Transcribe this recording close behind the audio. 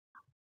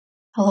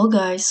Hello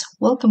guys,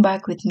 welcome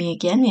back with me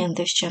again in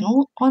this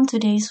channel. On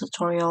today's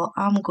tutorial,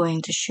 I'm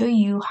going to show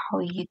you how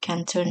you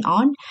can turn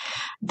on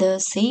the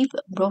safe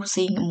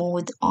browsing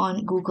mode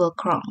on Google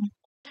Chrome.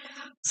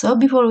 So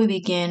before we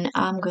begin,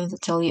 I'm going to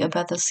tell you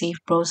about the safe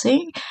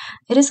browsing.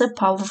 It is a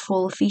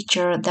powerful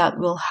feature that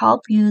will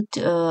help you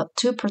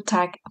to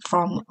protect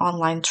from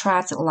online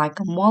threats like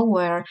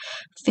malware,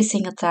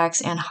 phishing attacks,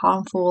 and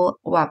harmful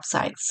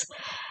websites.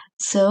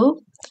 So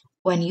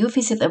when you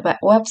visit a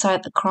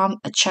website, Chrome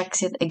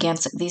checks it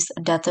against this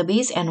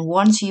database and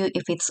warns you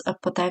if it's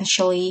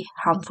potentially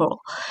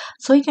harmful.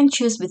 So you can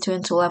choose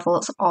between two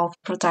levels of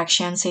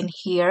protections in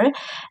here.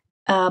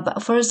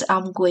 But first,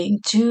 I'm going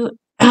to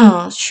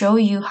show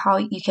you how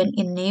you can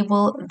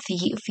enable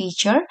the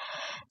feature.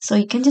 So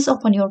you can just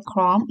open your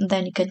Chrome,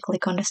 then you can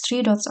click on the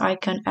three dots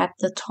icon at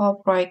the top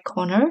right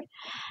corner.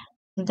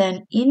 Then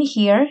in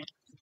here,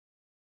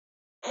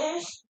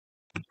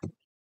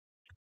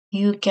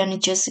 you can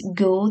just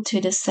go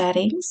to the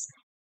settings.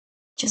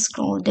 Just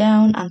scroll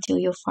down until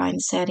you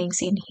find settings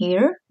in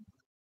here.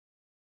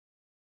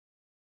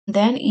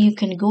 Then you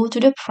can go to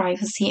the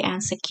privacy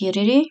and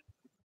security.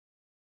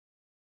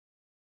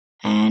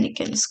 And you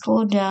can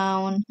scroll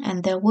down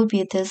and there will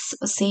be this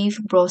safe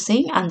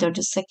browsing under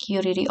the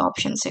security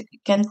options. So you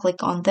can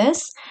click on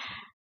this.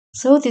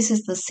 So this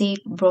is the safe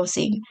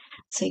browsing.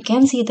 So you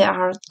can see there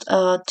are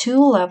two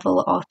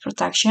levels of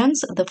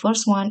protections. The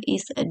first one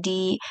is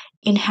the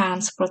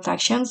enhanced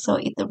protection. So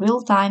it's the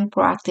real-time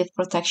proactive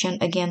protection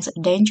against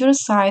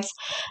dangerous sites,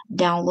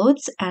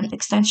 downloads, and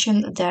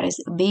extension that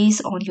is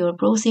based on your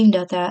browsing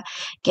data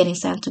getting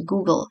sent to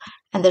Google.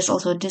 And there's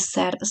also this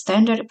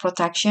standard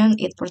protection.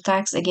 It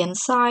protects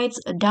against sites,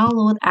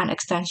 download, and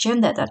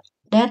extension that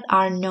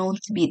are known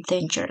to be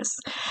dangerous.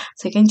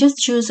 So you can just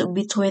choose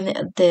between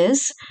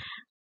this.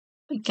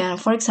 You can,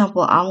 for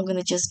example, I'm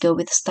gonna just go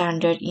with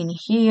standard in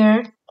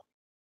here,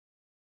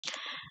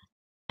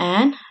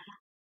 and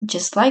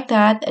just like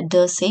that,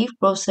 the safe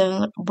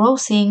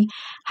browsing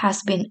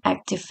has been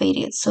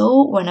activated.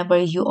 So whenever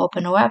you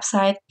open a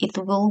website, it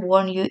will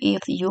warn you if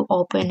you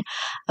open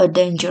a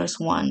dangerous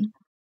one.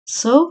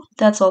 So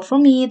that's all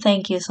from me.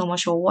 Thank you so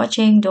much for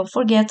watching. Don't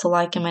forget to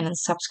like, comment, and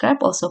subscribe.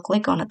 Also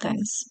click on the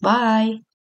thanks. Bye.